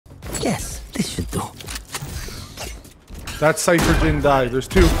Yes, this should do. That Cypher didn't die. There's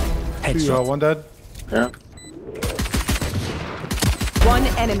two. One dead. Yeah. One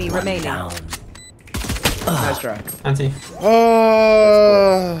enemy remaining. Nice try. Anti.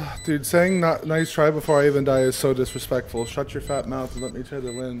 Dude, saying not nice try before I even die is so disrespectful. Shut your fat mouth and let me try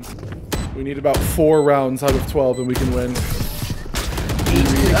to win. We need about 4 rounds out of 12 and we can win.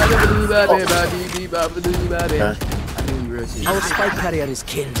 Our spike carrier is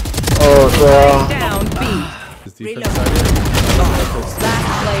killed. Oh, bro. Down B. His defense side. Last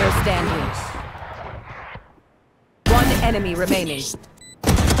player standing. One enemy remaining.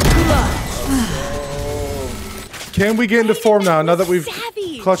 Can we get into form now that we've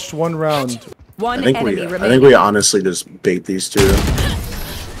clutched 1 round? One I enemy remaining. think we honestly just bait these two.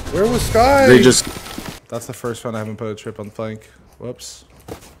 Where was Sky? They just. That's the first round I haven't put a trip on flank. Whoops.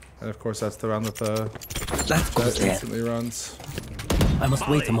 And of course that's the round that the that instantly runs. I must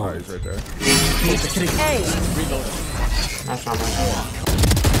wait a moment. He's right there. Hey. That's not my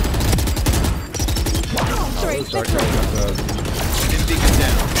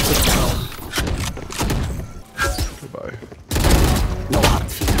Goodbye. No hard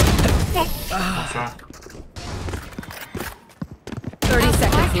feelings. 30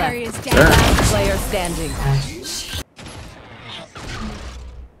 seconds left. Last player standing.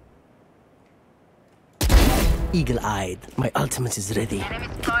 Eagle-eyed, my ultimate is ready.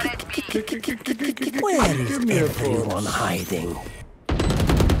 Where is everyone hiding?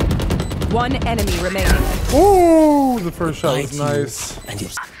 One enemy remaining. Ooh, the first shot was nice. And you...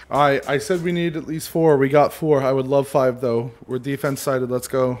 Alright, I said we need at least 4. We got 4. I would love 5 though. We're defense sided. Let's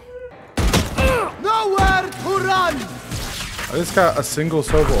go. Nowhere to run. I just got a single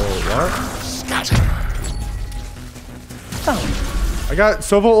Sova ult. What? I got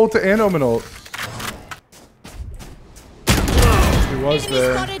Sova ult and Omen ult. He was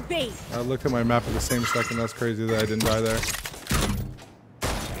there. I looked at my map at the same second. That's crazy that I didn't die there.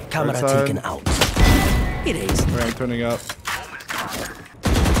 Camera Right taken out. It is. Right, I'm turning up.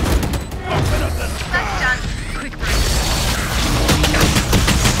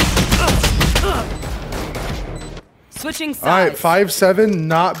 Switching sides. Alright, 5-7,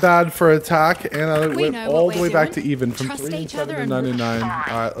 not bad for attack, and I went all the way back to even from 3-7 to 9-9.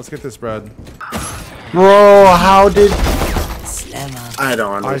 Alright, let's get this bread. Bro, how did. I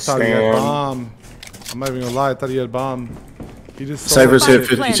don't I thought he had understand. bomb. I'm not even gonna lie, I thought he had bomb. He just Cypher's hit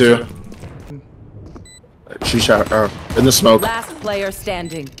 52. She shot in the smoke. Last player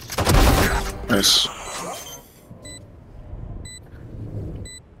standing. Nice.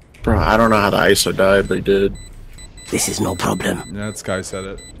 Bro, I don't know how the ISO died, but he did. This is no problem. Yeah, that Sky said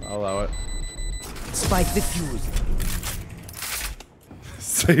it. I'll allow it. Spike defused.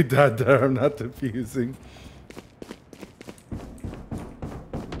 Say that there, I'm not diffusing.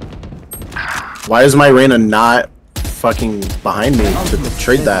 Why is my Reyna not fucking behind me to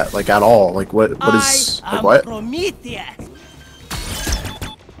trade that, like, at all? Like, what is, like, what?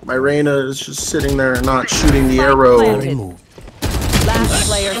 My Reyna is just sitting there not shooting the arrow. Last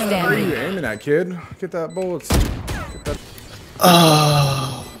player What are standing. you aiming at, kid? Get that bullets. Get that.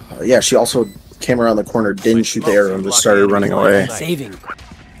 Yeah, she also came around the corner, didn't shoot the arrow, and just started running away. Saving.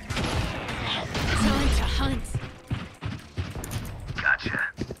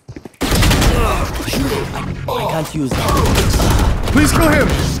 I can't use that. Please kill him!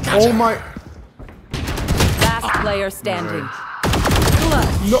 Oh my. Last player standing.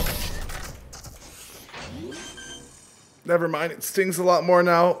 No. Never mind, it stings a lot more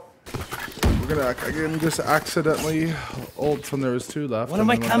now. We're gonna, I gave him just accidentally ult when there was 2 left. One of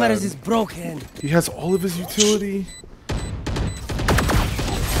my cameras is broken. He has all of his utility.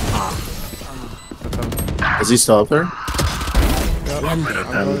 Is he still up there? Yep. I'm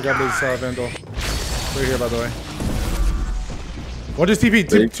gonna grab his Vandal. Right here, by the way. One just TP.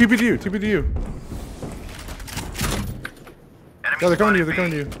 TP to you. TP to you. Yeah, they're coming to you. They're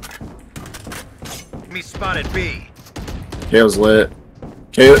coming to you. Me spotted B. KO's lit.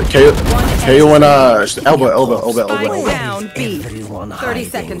 KO went, elbow. Down B. 30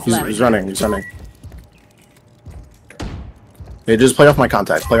 seconds left. He's running. Hey, just play off my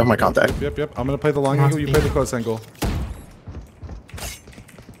contact. Yep. I'm gonna play the long angle. You play the close angle.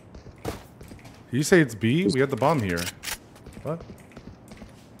 You say it's B? We had the bomb here. What?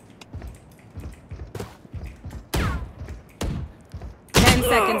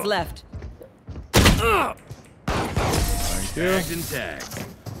 Seconds left. Thank you.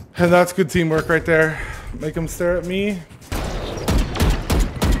 And that's good teamwork right there. Make him stare at me.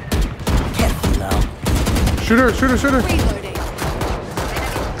 Careful now. Shooter.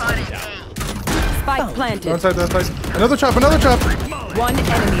 Spike Spike planted. Downside, downside. Another trap, another trap. One enemy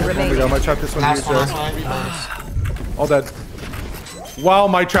Oh my remaining. god, my trap just went huge there. All dead. Wow,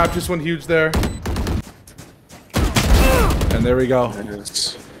 my trap just went huge there. And there we go.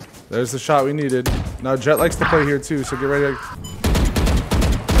 There's the shot we needed. Now Jet likes to play here too, so get ready.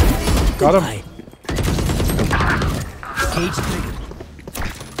 Got him. Cage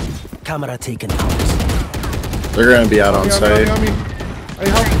triggered. Camera taken out. They're gonna be out on site. On me. Hey,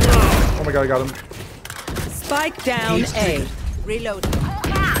 help. Oh my god, I got him. Spike down A. Reload.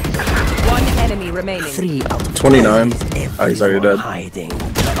 One enemy remaining. 3 out of 29. five. Oh, he's already dead. Hiding.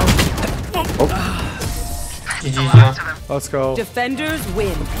 GG. Let's go. Defenders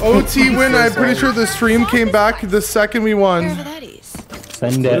win. OT win. I'm pretty sure the stream came back the second we won.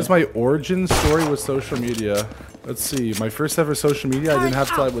 Send What it. is my origin story with social media? Let's see. My first ever social media I didn't have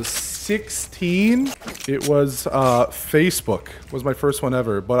till I was 16. It was Facebook was my first one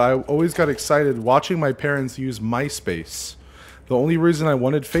ever. But I always got excited watching my parents use MySpace. The only reason I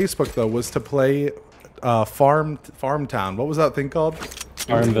wanted Facebook though was to play Farmtown. What was that thing called?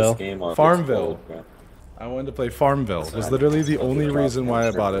 Farmville. Farmville. I wanted to play Farmville. It was literally the only reason why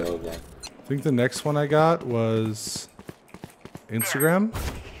I bought it. I think the next one I got was Instagram.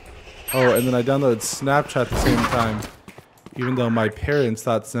 Oh, and then I downloaded Snapchat at the same time, even though my parents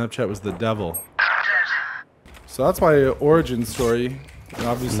thought Snapchat was the devil. So that's my origin story. And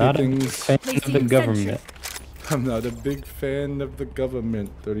obviously Not a things. fan of the government. I'm not a big fan of the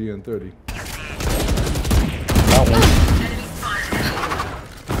government. 30 and 30. That one.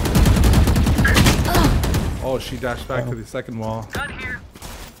 Oh, she dashed back to the second wall.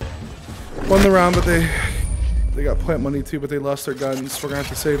 Won the round, but they got plant money too, but they lost their guns. We're gonna have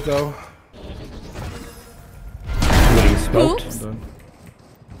to save though. Somebody smoked. I'm done.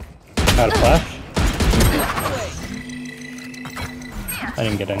 Out of flash. I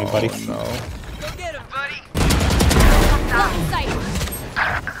didn't get anybody. Oh, no.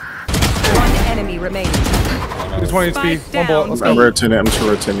 One enemy remaining. He's 20 HP. Spike One bullet. down. Let's I'm go. rotating. I'm just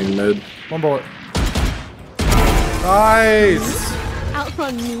rotating mid. One bullet. Nice.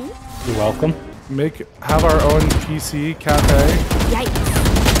 Outrun me? You're welcome. Have our own PC cafe. Yikes.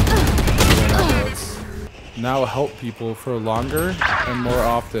 Now help people for longer and more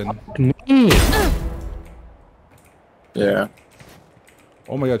often. Yeah.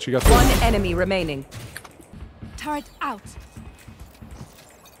 Oh my god, she got One the enemy remaining. Turret out.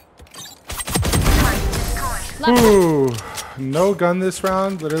 Ooh, no gun this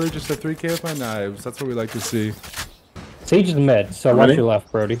round. Literally just a 3K with my knives. That's what we like to see. Sage is mid, so watch Ready? your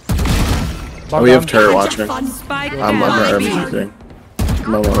left, Brody. Oh, we have turret watching. Spike I'm down B. everything.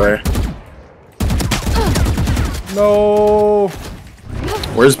 I'm on my way. No.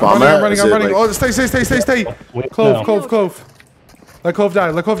 Where's bomb at? I'm running. Is I'm it, running. like- Oh, stay. Wait, Clove, no. Clove. Let Clove die.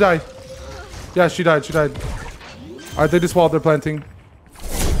 Let Clove die. Yeah, she died. Alright, they just walled. They're planting.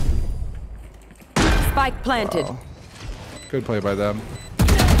 Spike planted. Good play by them.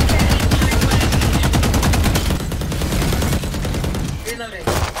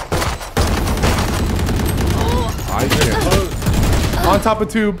 I can't. On top of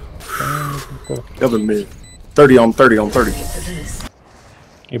tube. Cover me. 30 on 30 on 30.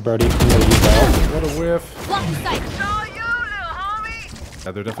 Hey, Brody, can you use that? What a whiff. Blocking sight.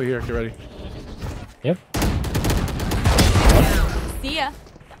 Yeah, they're definitely here. Get ready. Yep. See ya.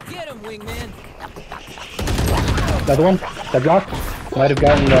 Another one. That block. Might have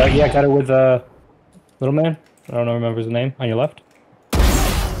gotten. Yeah, got it with little man. I don't know. Remember his name on your left?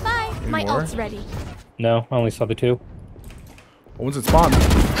 Bye. My more? ult's ready. No, I only saw the two. When's it spawn?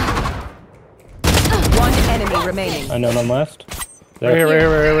 One enemy remaining. I know none last. Right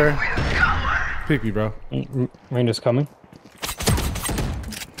There. here. Peek me, bro. Raina's coming.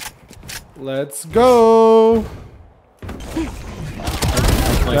 Let's go.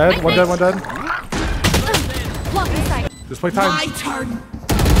 Dead. One dead. Blocking sight. Just play time.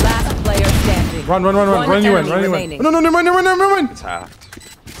 Last player standing. Run. One Run you in. enemy remaining. No, never mind. It's halved.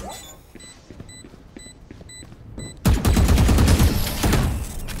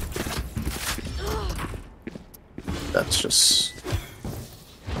 That's just.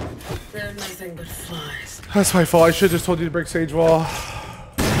 That's my fault. I should have just told you to break Sage Wall.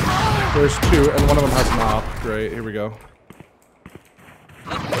 There's two, and one of them has an op. Great. Here we go.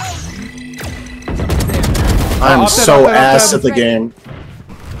 I'm Up so dead. ass at the game.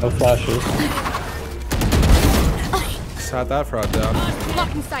 No flashes. Sat that fraud down.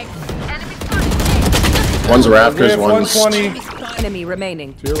 Blocking sight. One's rafters, Whiff, one's. 120. Enemy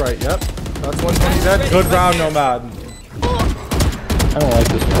remaining. To your right. Yep. That's 120 dead. Good round, Nomad. I don't like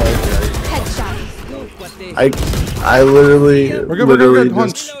this play. Headshot. I literally. We're good. literally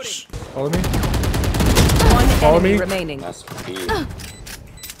Punch. just- Follow me. Follow enemy me. remaining. That's B.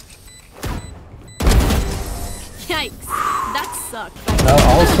 Yikes. That sucked.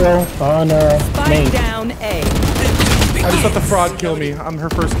 Also on Spike main. down A. I just let the fraud kill me. I'm her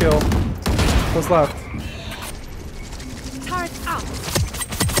first kill. What's left? Turret out.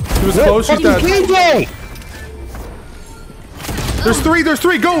 She was close. She's dead. DJ! There's three. There's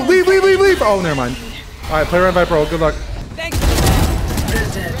three. Go. Leave. Leave. Leave. Leave. Oh, never mind. All right. Play around Viper. Good luck.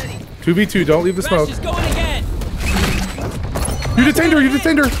 2v2. Don't leave the smoke. You detained her. You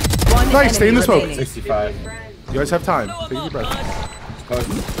detained her. Nice. Stay in the smoke. 65. You guys have time. Take a deep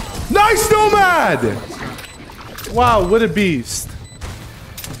breath. Nice, Nomad! Wow, what a beast.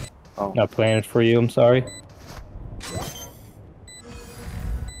 Not playing it for you, I'm sorry.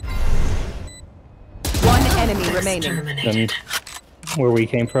 One enemy remaining. And where we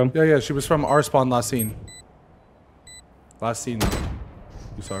came from. Yeah, she was from our spawn last scene. Last scene.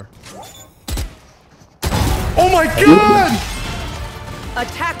 You saw her. Oh my god!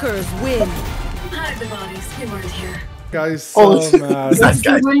 Attackers win. Hide the bodies. We weren't here. Guy's so mad.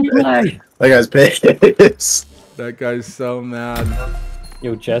 That guy's pissed. That guy's so mad.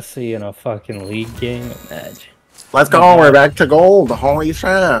 Yo, Jesse in a fucking league game. Imagine. Let's go. We're back to gold. Holy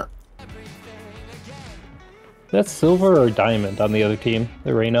shit. That's silver or diamond on the other team,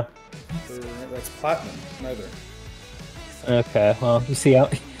 the Reyna. That's platinum. Neither. Okay, well, you see how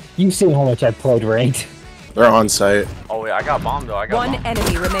much I played ranked. They're on site. Oh wait, I got bombed though. I got One bombed.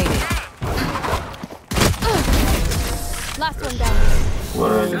 enemy remaining. Last one down.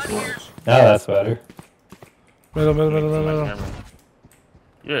 Now that's better. Middle.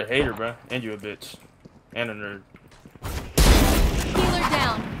 You're a hater, bro. And you a bitch. And a nerd. Healer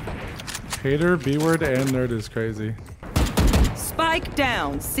down. Hater, B-word, and nerd is crazy. Spike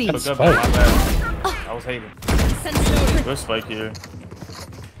down C. Look up, my bad. I was hating. Sensor. Good spike here.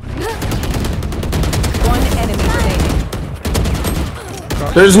 One enemy remaining.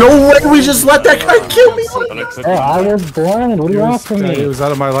 There's no way we just let that guy kill me. Oh, I was blind. What do you want from He me? was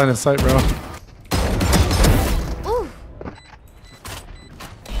out of my line of sight, bro. Ooh.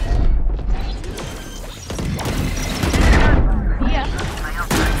 Yeah.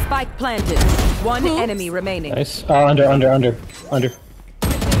 Spike planted. One enemy remaining. Nice. Oh, under. 1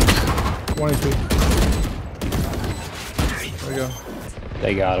 HP. There we go.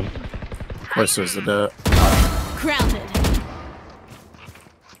 They got him. Of course, there's the dirt. Grounded.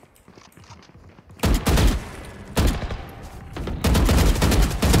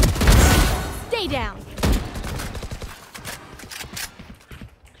 Stay down.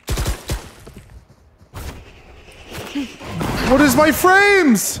 What is my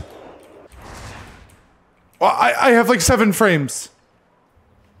frames? Well, I have like 7 frames.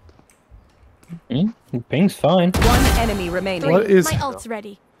 Ping's fine. One enemy remaining. What is? My ult's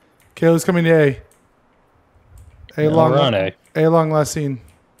ready. Kayla's coming to A. A No, long. we're on A. A long last scene.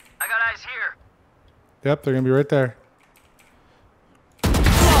 I got eyes here. Yep, they're gonna be right there.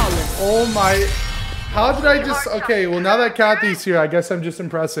 Oh my! How did I just? Okay, well now that Kathy's here, I guess I'm just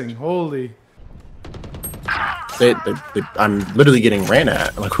impressing. Holy! I'm literally getting ran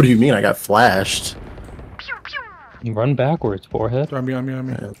at. Like, what do you mean? I got flashed. You run backwards, forehead. On me.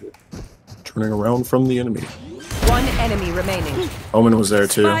 Turning around from the enemy. One enemy remaining. Omen was there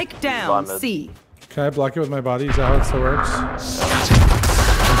too. Spike down C. Can I block it with my body? Is that how it still works?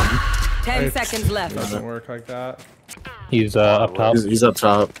 10 seconds left. Doesn't work like that. He's up top. He's up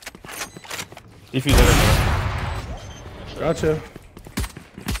top. If he's there. Gotcha.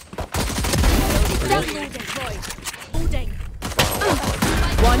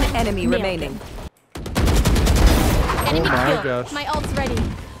 One enemy remaining. Enemy my kill. gosh. My ult's ready.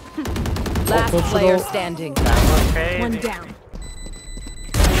 Last player standing. One down.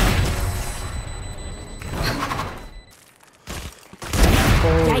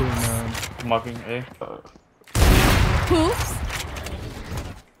 Holy man. Mocking A. Oops.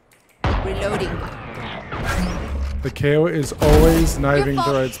 Reloading. The KO is always knifing the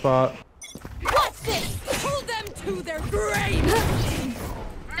right spot. What's this? Pull them to their grave.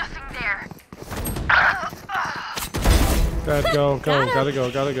 Nothing there. Gotta go.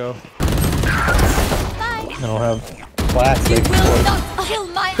 Bye. I don't have plastic. Will not kill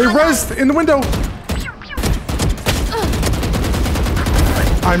my They rezzed in the window.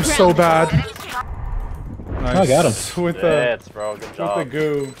 I'm so bad. Nice. I got him. With the bro. Good with job. the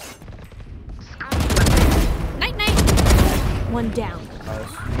goo. Night night. One down.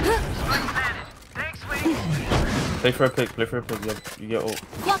 Play for a pick. You get ult.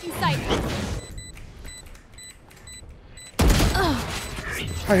 Blocking sight.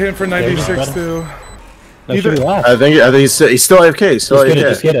 I hit him for 96 too. No, should be last. I think he's still AFK. Still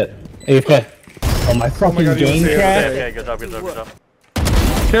Just AFK. get it. AFK. Oh my fucking God, he was game here. chat. Okay, good job, good job, good job.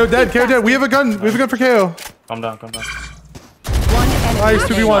 KO dead, KO dead. We have a gun. We have a gun for KO. Calm down, calm down. One enemy Nice,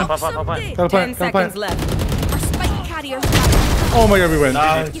 remaining. 2v1. Fine. Gotta 10 plant, gotta seconds plant. left. Our spike carriers. Oh my god, we win.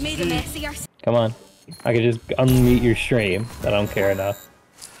 You made a mess of yourself. Come on. I could just unmute your stream. I don't care enough.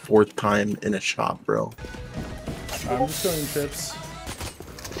 4th time in a shop, bro. I'm just going chips.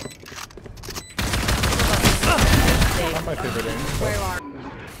 Not my favorite aim.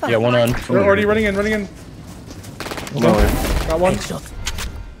 Yeah, one on. They're already running in, running in. No way. Got one. Headshot.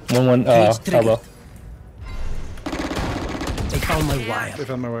 One, elbow. They found my wire. They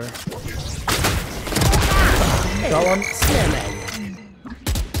found my wire. Got one. Snowman. I'm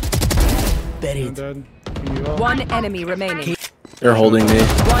Buried. dead. Can you help? One enemy remaining. They're holding me.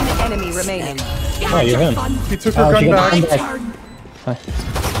 One enemy remaining. Oh, you're him. He took her She gun got back. the gun back.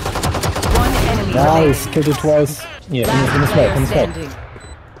 One enemy Nice, killed it twice. Yeah, in the smoke, in the smoke. standing.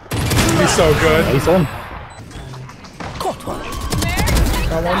 He's so good. Nice one. Caught one.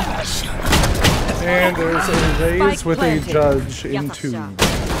 Got one. And there's a raise Spike with a planted. judge in Yakasha.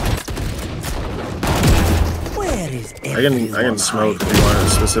 2. Where is I can everyone smoke if you want a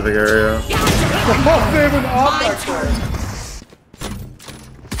specific area. Oh, they have an op back there.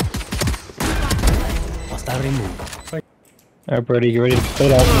 Hostile removed. Alright, Brody, you ready to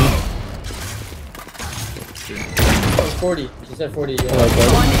split out? 40. She said 40. Yeah.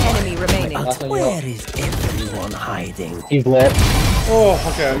 One enemy remaining. Last one, you Where is everyone hiding? He's lit. Oh,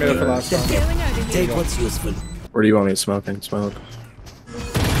 okay, I made it for last one. Take what's useful. Where do you want me to smoke? I can smoke.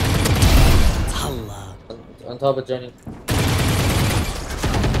 Allah. On top of Jenny.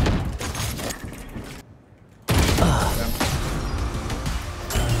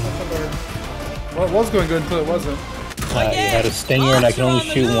 Well, it was going good until it wasn't. You had a stinger and I can only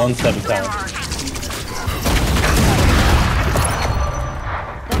shoot once at a time.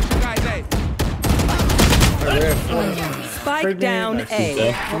 Spike Trade me. down Nice. A. Yeah.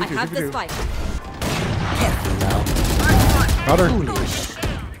 I have the spike. Careful now. Got her.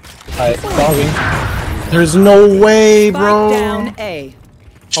 Alright, doggy. There's no way, Spike bro. down A.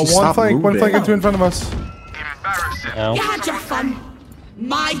 She Oh, stopped one moving. flank and 2 in front of us. Now. Had your fun.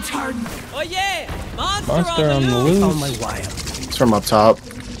 My turn. Monster on the Found loose. my wire. It's from up top.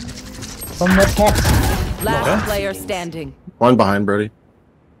 From the top. Last player standing. One behind, Brody.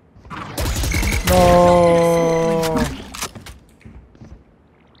 No.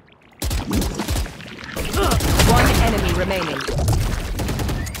 One enemy remaining.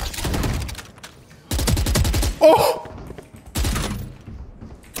 Oh!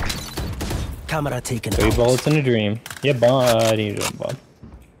 Camera taken 3 out. bullets in a dream. Yeah, buddy. You don't bud.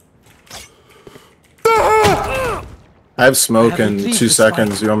 I have smoke I in haven't 2 reached the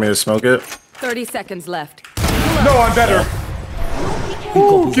seconds. You want me to smoke it? 30 seconds left. No, I'm better.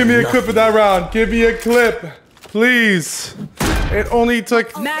 Ooh, give me a clip of that round. Give me a clip. Please. It only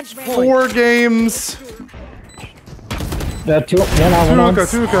took Match 4 games. Two, one on.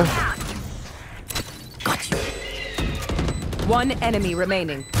 Tuka. One enemy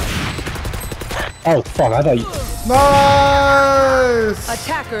remaining. Oh, fuck, I thought you... Nice.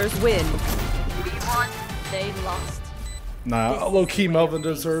 Attackers win. They lost. Nah, low-key Melvin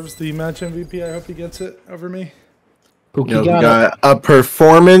deserves the match MVP. I hope he gets it over me. Pookie Yo, we got got a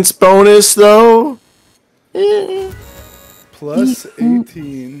performance bonus, though. Plus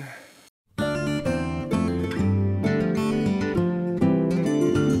 18.